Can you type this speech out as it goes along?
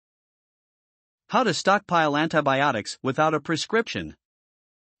How to stockpile antibiotics without a prescription.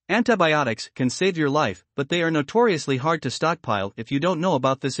 Antibiotics can save your life, but they are notoriously hard to stockpile if you don't know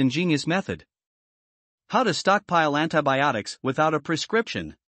about this ingenious method. How to stockpile antibiotics without a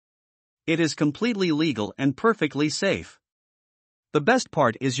prescription. It is completely legal and perfectly safe. The best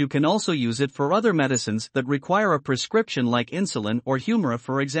part is you can also use it for other medicines that require a prescription like insulin or Humira,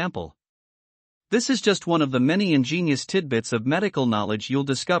 for example. This is just one of the many ingenious tidbits of medical knowledge you'll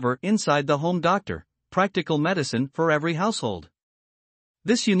discover inside The Home Doctor, practical medicine for every household.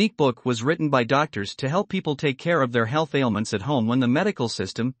 This unique book was written by doctors to help people take care of their health ailments at home when the medical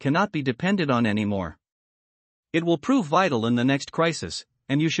system cannot be depended on anymore. It will prove vital in the next crisis,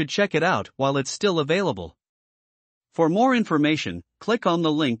 and you should check it out while it's still available. For more information, click on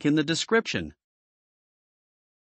the link in the description.